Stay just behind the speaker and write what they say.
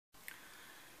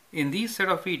In these set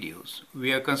of videos,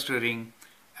 we are considering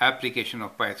application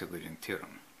of Pythagorean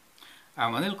theorem. I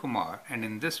am Anil Kumar, and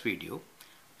in this video,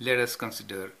 let us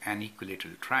consider an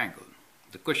equilateral triangle.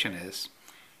 The question is,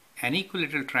 an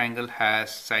equilateral triangle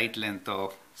has side length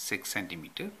of 6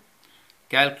 cm.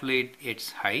 Calculate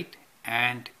its height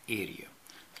and area.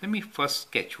 Let me first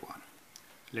sketch one.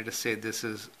 Let us say this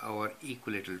is our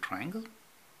equilateral triangle.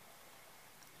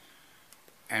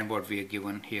 And what we are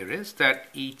given here is that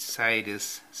each side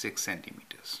is 6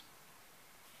 centimeters.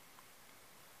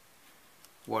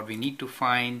 What we need to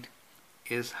find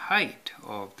is height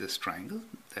of this triangle.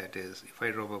 That is, if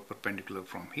I draw a perpendicular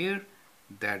from here,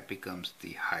 that becomes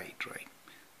the height, right?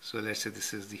 So let's say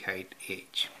this is the height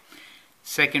h.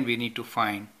 Second, we need to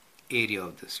find area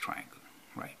of this triangle,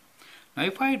 right? Now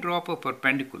if I drop a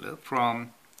perpendicular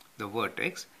from the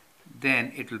vertex,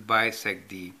 then it will bisect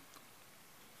the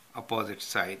opposite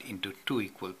side into two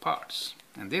equal parts,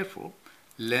 and therefore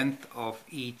length of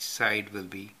each side will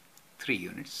be 3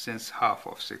 units, since half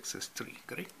of 6 is 3,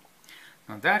 correct?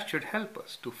 Now that should help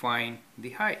us to find the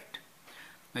height.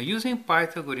 Now using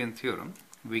Pythagorean theorem,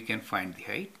 we can find the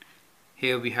height.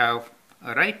 Here we have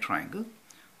a right triangle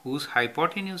whose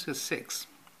hypotenuse is 6.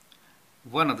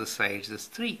 One of the sides is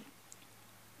 3,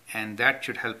 and that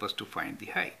should help us to find the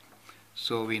height.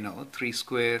 So we know 3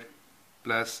 square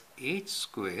plus h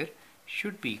square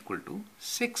should be equal to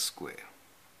 6 square.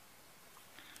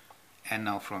 And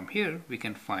now from here we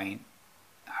can find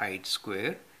height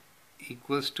square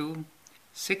equals to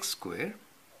 6 square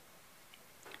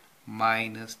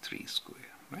minus 3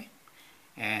 square, right?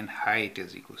 And height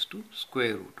is equals to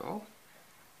square root of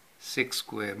 6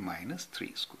 square minus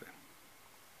 3 square,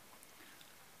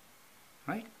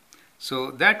 right?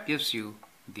 So that gives you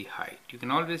the height. You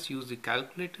can always use the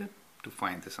calculator to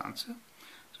find this answer.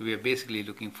 So we are basically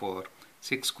looking for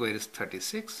 6 square is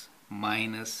 36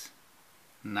 minus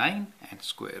 9 and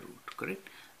square root, correct?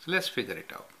 So let's figure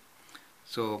it out.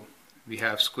 So we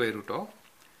have square root of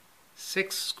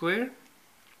 6 square,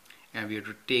 and we have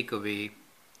to take away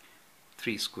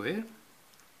 3 square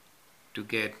to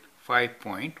get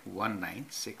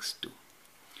 5.1962.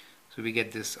 So we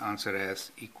get this answer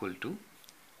as equal to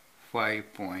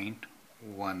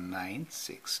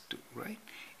 5.1962, right?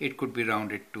 It could be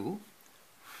rounded to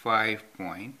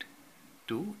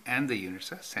 5.2, and the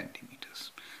units are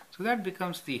centimeters. So that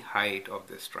becomes the height of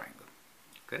this triangle,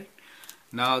 correct?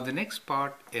 Now the next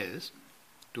part is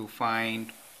to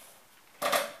find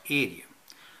area.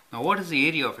 Now what is the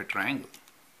area of a triangle?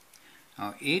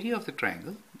 Now area of the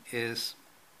triangle is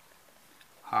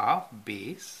half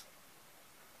base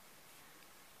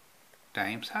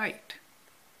times height.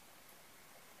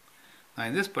 Now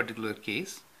in this particular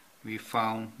case, we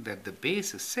found that the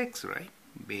base is 6, right?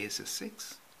 Base is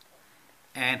 6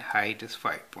 and height is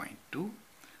 5.2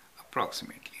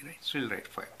 approximately, right? So we'll write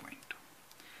 5.2.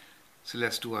 So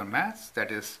let's do our maths. That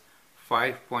is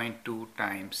 5.2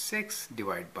 times 6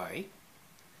 divided by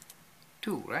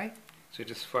 2, right? So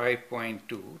it is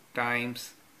 5.2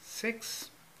 times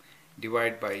 6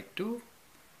 divided by 2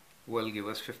 will give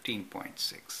us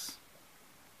 15.6.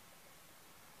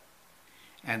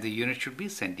 And the unit should be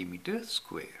centimeter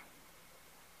square.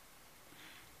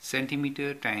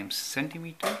 Centimeter times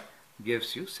centimeter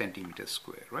gives you centimeter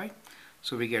square, right?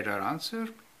 So we get our answer,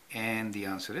 and the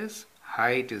answer is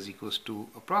height is equals to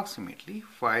approximately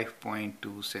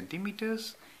 5.2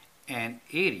 centimeters and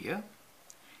area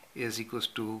is equals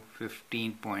to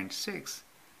 15.6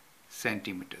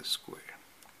 centimeters square.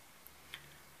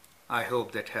 I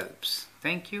hope that helps.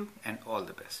 Thank you and all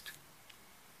the best.